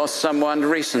themselves lost someone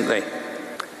recently.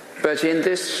 But in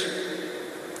this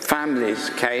family's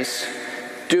case,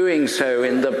 doing so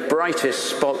in the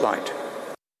brightest spotlight.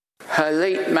 Her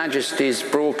late Majesty's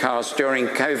broadcast during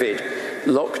COVID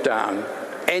lockdown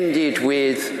ended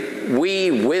with,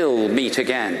 "We will meet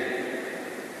again."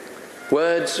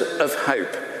 Words of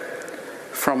hope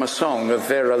from a song of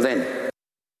Vera Lynn.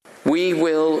 We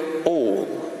will all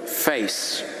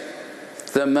face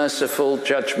the merciful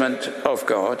judgment of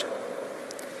God.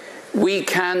 We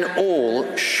can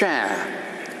all share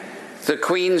the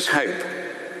Queen's hope,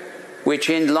 which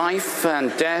in life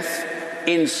and death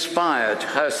inspired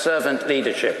her servant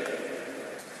leadership.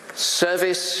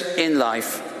 Service in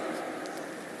life,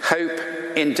 hope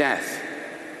in death.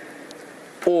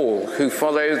 All who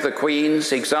follow the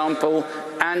Queen's example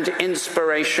and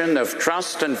inspiration of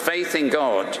trust and faith in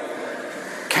God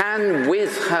can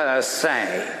with her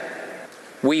say,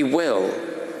 "We will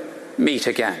meet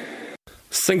again."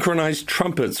 Synchronised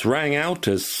trumpets rang out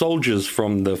as soldiers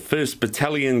from the 1st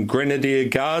Battalion Grenadier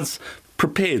Guards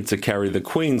prepared to carry the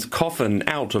Queen's coffin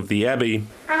out of the Abbey.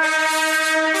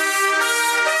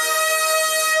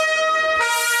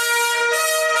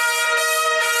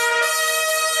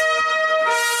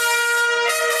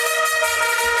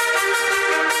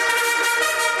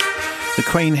 The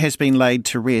Queen has been laid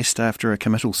to rest after a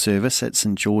committal service at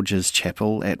St George's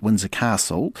Chapel at Windsor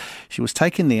Castle. She was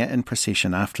taken there in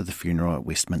procession after the funeral at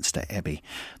Westminster Abbey.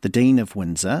 The Dean of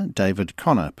Windsor, David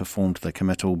Connor, performed the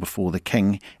committal before the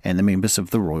King and the members of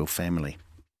the royal family.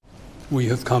 We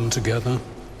have come together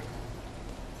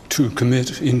to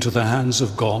commit into the hands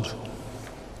of God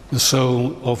the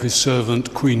soul of his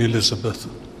servant Queen Elizabeth.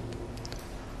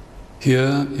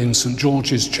 Here in St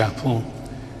George's Chapel,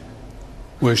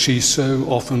 where she so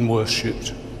often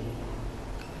worshipped,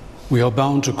 we are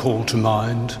bound to call to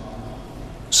mind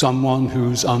someone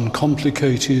whose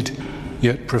uncomplicated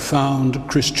yet profound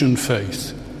Christian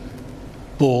faith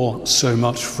bore so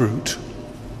much fruit.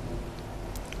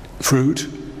 Fruit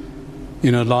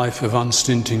in a life of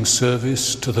unstinting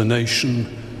service to the nation,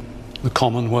 the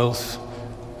Commonwealth,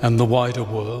 and the wider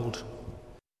world.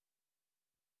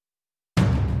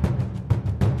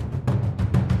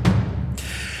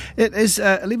 It is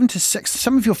 11 to 6.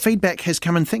 Some of your feedback has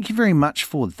come in. Thank you very much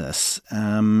for this.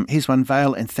 Here's one,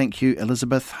 Vale, and thank you,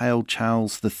 Elizabeth. Hail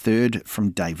Charles III from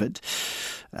David.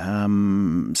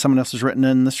 Someone else has written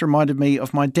in, this reminded me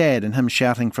of my dad and him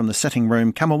shouting from the sitting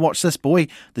room, "Come and watch this, boy.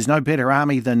 There's no better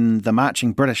army than the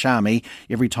marching British Army,"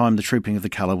 every time the Trooping of the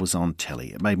Colour was on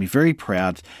telly. It made me very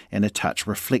proud and a touch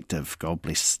reflective. God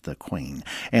bless the Queen.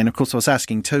 And of course I was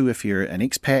asking too, if you're an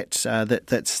expat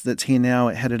that's here now,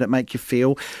 how did it make you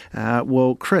feel?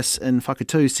 Well, Chris in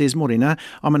Whakatū says, "Morena,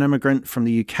 I'm an immigrant from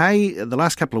the UK. The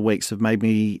last couple of weeks have made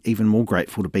me even more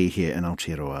grateful to be here in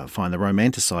Aotearoa. I find the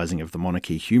romanticising of the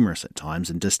monarchy humorous at times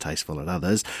and distasteful at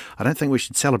others. I don't think we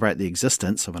should celebrate the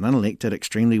existence of an unelected,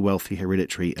 extremely wealthy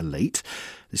hereditary elite.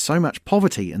 There's so much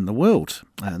poverty in the world."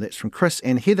 That's from Chris.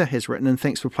 And Heather has written in,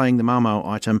 "Thanks for playing the Mamau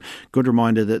item. Good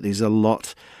reminder that there's a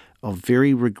lot of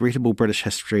very regrettable British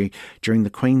history during the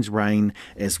Queen's reign,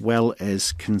 as well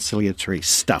as conciliatory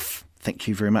stuff." Thank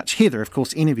you very much, Heather. Of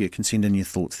course, any of you can send in your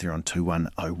thoughts there on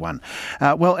 2101.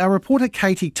 Well, our reporter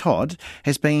Katie Todd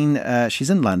has been, she's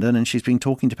in London and she's been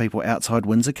talking to people outside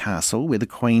Windsor Castle, where the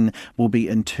Queen will be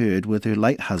interred with her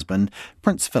late husband,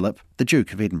 Prince Philip, the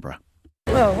Duke of Edinburgh.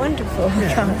 Well, wonderful.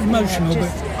 Yeah, emotional,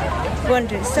 just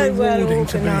wonderful. It's so well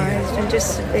organised and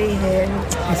just to be here.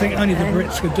 I think only the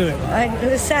Brits could do it.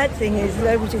 The sad thing is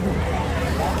nobody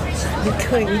the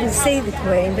Queen, you can see the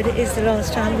Queen, but it is the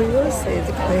last time we will see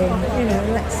the Queen. You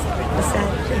know, that's the sad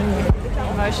thing.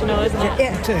 Emotional, isn't it?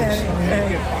 Yeah, it is.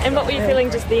 Very. And what were you feeling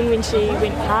just then when she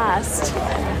went past?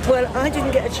 Well, I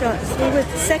didn't get a chance. We were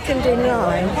second in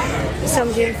line.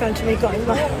 Somebody in front of me got in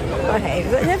my way,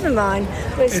 but never mind.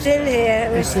 We're still here.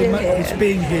 It's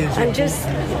being here. And just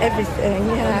everything,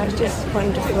 just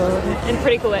wonderful. And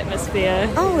pretty cool atmosphere.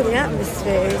 Oh, the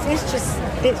atmosphere.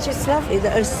 It's just lovely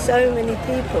that there's so many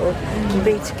people to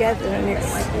be together, and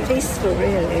it's peaceful,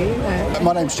 really.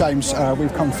 My name's James.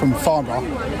 We've come from Farnborough,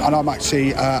 and I'm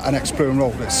actually an ex-Blue and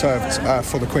Royal that served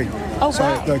for the Queen. Oh, so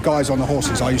wow. The guys on the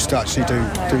horses, I used to actually do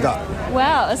that.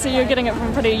 Wow, so you're getting it from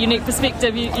a pretty unique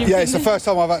perspective. It's the first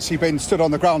time I've actually been stood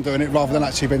on the ground doing it rather than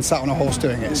actually been sat on a horse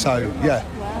doing it. So, yeah.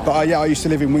 But I used to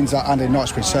live in Windsor and in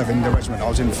Knightsbridge serving the regiment I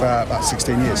was in for about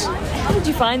 16 years. How did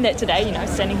you find that today,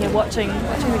 standing here watching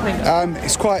the Queen?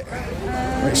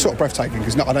 It's sort of breathtaking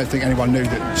because I don't think anyone knew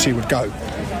that she would go.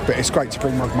 But it's great to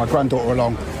bring my granddaughter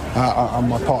along and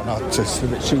my partner so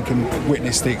that she can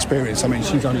witness the experience. I mean,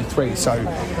 she's only 3, so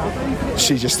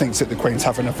she just thinks that the Queen's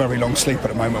having a very long sleep at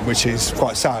the moment, which is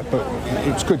quite sad. But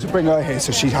it was good to bring her here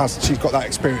so she's got that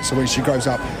experience. So when she grows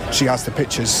up, she has the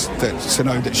pictures to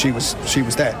know that she was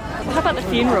there. How about the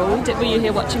funeral? Were you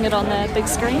here watching it on the big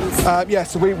screens?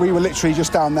 So we were literally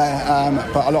just down there,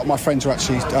 but a lot of my friends are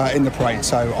actually in the parade,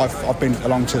 so I've been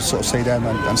along to sort of see them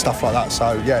and stuff like that.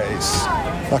 So yeah, it's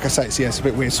like I say, it's a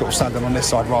bit weird sort of standing on this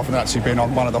side rather than actually being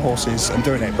on one of the horses and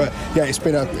doing it. But yeah, it's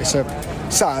a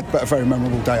sad but a very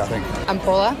memorable day, I think. I'm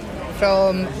Paula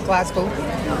from Glasgow,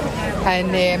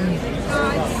 and I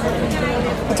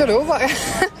don't know I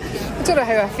don't know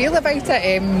how I feel about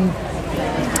it.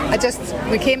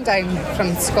 We came down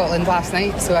from Scotland last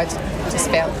night, so I just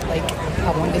felt like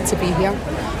I wanted to be here,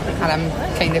 and I'm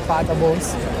kind of glad I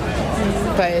was.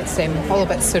 But it's all a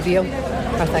bit surreal,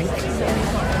 I think.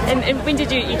 And when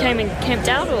did you came and camped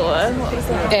out, or what was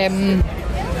that?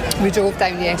 We drove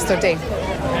down yesterday,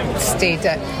 stayed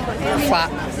at a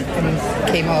flat, and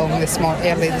came along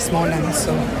early this morning,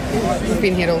 so we've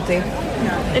been here all day.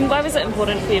 And why was it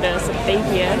important for you to sort of be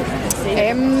here?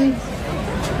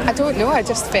 I don't know, I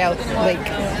just felt like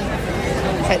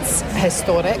it's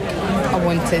historic. I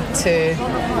wanted to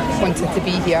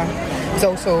be here. I was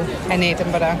also in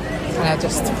Edinburgh, and I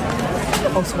just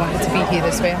also wanted to be here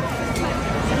as well.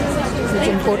 It's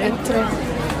important to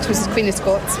Queen of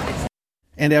Scots.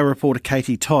 And our reporter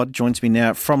Katie Todd joins me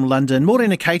now from London.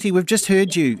 Morena, Katie, we've just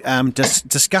heard you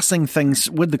discussing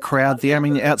things with the crowd there. I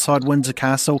mean, outside Windsor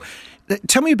Castle.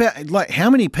 Tell me about how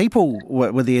many people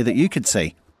were there that you could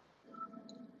see?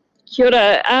 Kia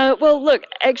ora. Well, look,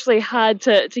 actually hard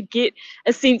to get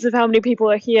a sense of how many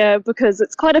people are here because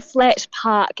it's quite a flat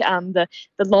park, the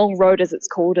Long Road as it's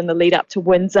called in the lead up to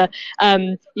Windsor.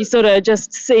 You sort of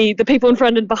just see the people in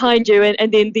front and behind you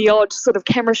and then the odd sort of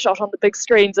camera shot on the big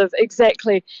screens of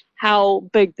exactly how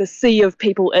big the sea of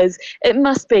people is. It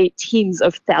must be tens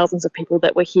of thousands of people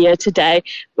that were here today,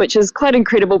 which is quite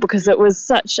incredible because it was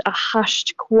such a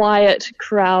hushed, quiet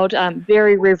crowd,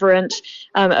 very reverent,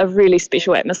 a really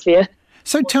special atmosphere.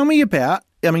 So tell me about,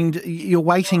 I mean, you're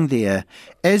waiting there.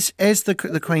 As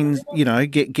the Queen,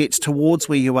 gets towards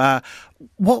where you are,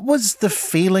 what was the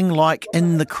feeling like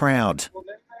in the crowd?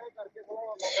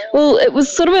 Well, it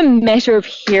was sort of a matter of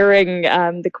hearing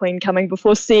the Queen coming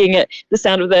before seeing it, the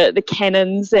sound of the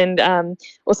cannons and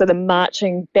also the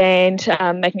marching band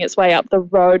making its way up the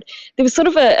road. There was sort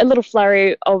of a little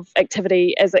flurry of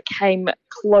activity as it came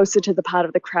closer to the part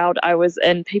of the crowd I was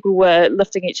in. People were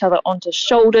lifting each other onto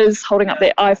shoulders, holding up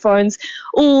their iPhones,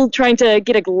 all trying to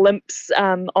get a glimpse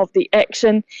of the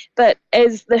action. But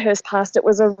as the hearse passed, it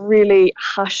was a really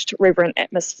hushed, reverent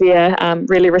atmosphere,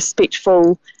 really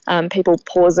respectful, people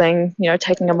pausing,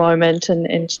 taking a moment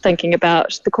and thinking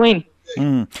about the Queen.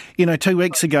 2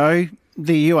 weeks ago,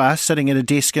 there you are sitting at a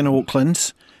desk in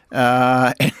Auckland,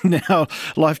 and now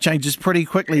life changes pretty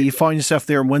quickly. You find yourself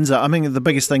there in Windsor. I mean, the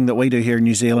biggest thing that we do here in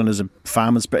New Zealand is a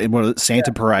farmers'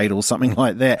 Santa parade or something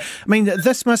like that. I mean,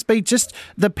 this must be just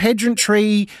the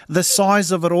pageantry, the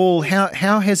size of it all.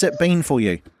 How has it been for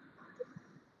you?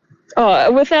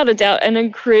 Oh, without a doubt, an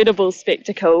incredible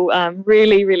spectacle.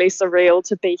 Really, really surreal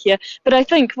to be here. But I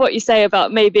think what you say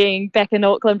about me being back in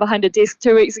Auckland behind a desk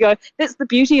 2 weeks ago, that's the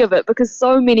beauty of it, because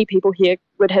so many people here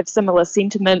would have similar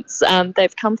sentiments.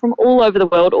 They've come from all over the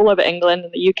world, all over England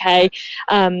and the UK,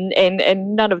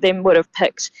 and none of them would have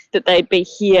picked that they'd be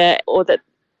here or that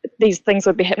these things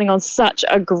would be happening on such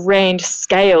a grand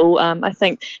scale. I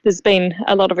think there's been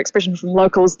a lot of expression from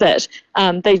locals that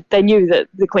they knew that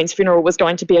the Queen's funeral was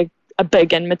going to be a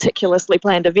big and meticulously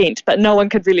planned event, but no one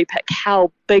could really pick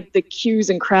how big the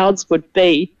queues and crowds would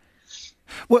be.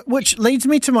 Which leads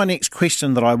me to my next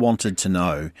question that I wanted to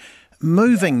know.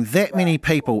 Moving that many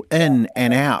people in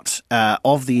and out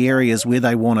of the areas where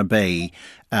they want to be,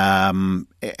 how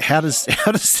does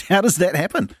that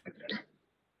happen?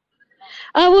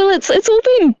 Well, it's all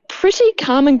been pretty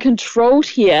calm and controlled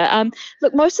here.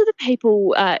 Look, most of the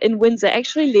people in Windsor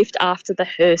actually left after the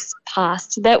hearse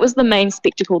passed. That was the main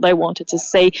spectacle they wanted to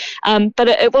see. But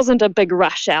it wasn't a big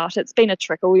rush out. It's been a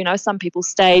trickle. Some people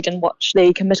stayed and watched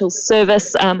the committal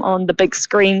service on the big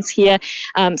screens here.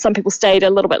 Some people stayed a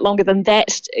little bit longer than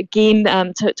that, again,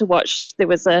 to watch. There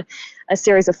was a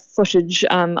series of footage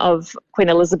of Queen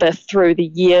Elizabeth through the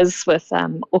years with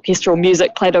orchestral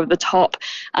music played over the top,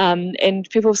 and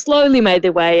people slowly made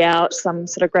their way out, some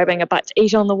sort of grabbing a bite to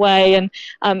eat on the way, and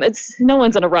no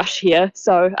one's in a rush here,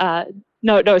 so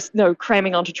no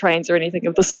cramming onto trains or anything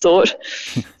of the sort.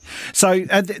 So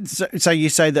you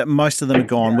say that most of them are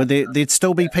gone. Would there'd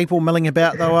still be people milling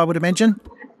about, though, I would imagine?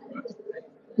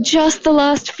 Just the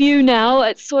last few now.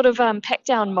 It's sort of packed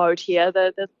down mode here.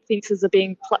 The fences are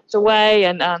being plucked away,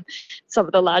 and some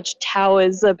of the large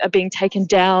towers are being taken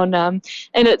down. And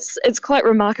it's quite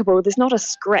remarkable. There's not a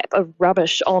scrap of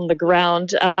rubbish on the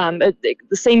ground. The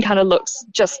scene kind of looks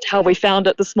just how we found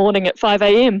it this morning at 5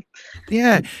 a.m.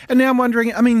 Yeah, and now I'm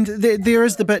wondering, I mean, there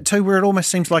is the bit too where it almost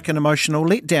seems like an emotional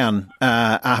letdown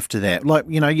after that. Like,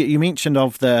 you mentioned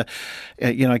of the,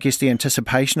 I guess the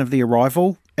anticipation of the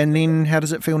arrival, and then how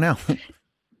does it feel now?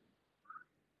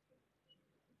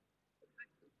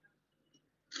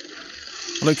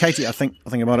 Hello, Katie. I think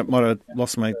I might have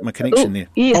lost my connection there.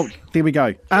 Yes. Oh, there we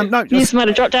go. No, you might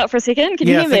have dropped out for a second. Can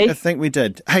you hear me? I think we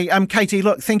did. Hey, Katie,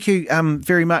 look, thank you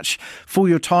very much for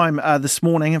your time this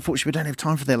morning. Unfortunately, we don't have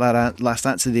time for that last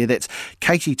answer there. That's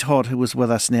Katie Todd, who was with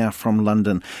us now from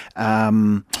London.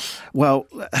 Well,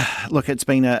 look, it's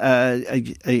been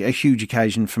a huge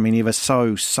occasion for many of us.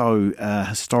 So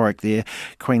historic there.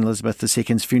 Queen Elizabeth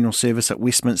II's funeral service at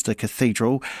Westminster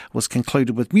Cathedral was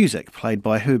concluded with music played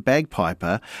by her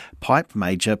bagpiper, Pipe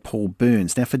Major Paul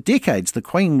Burns. Now, for decades, the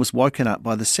Queen was woken up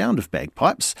by the sound of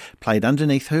bagpipes played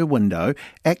underneath her window,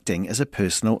 acting as a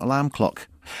personal alarm clock.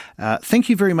 Thank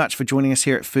you very much for joining us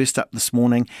here at First Up this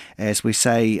morning as we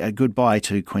say goodbye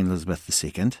to Queen Elizabeth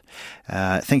II.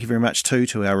 Thank you very much too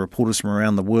to our reporters from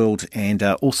around the world, and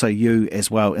also you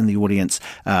as well in the audience,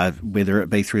 whether it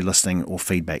be through listening or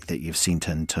feedback that you've sent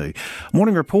in too.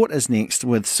 Morning Report is next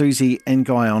with Susie and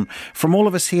Guyon. From all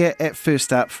of us here at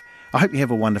First Up, I hope you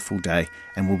have a wonderful day,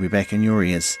 and we'll be back in your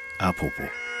ears. A Pōpō.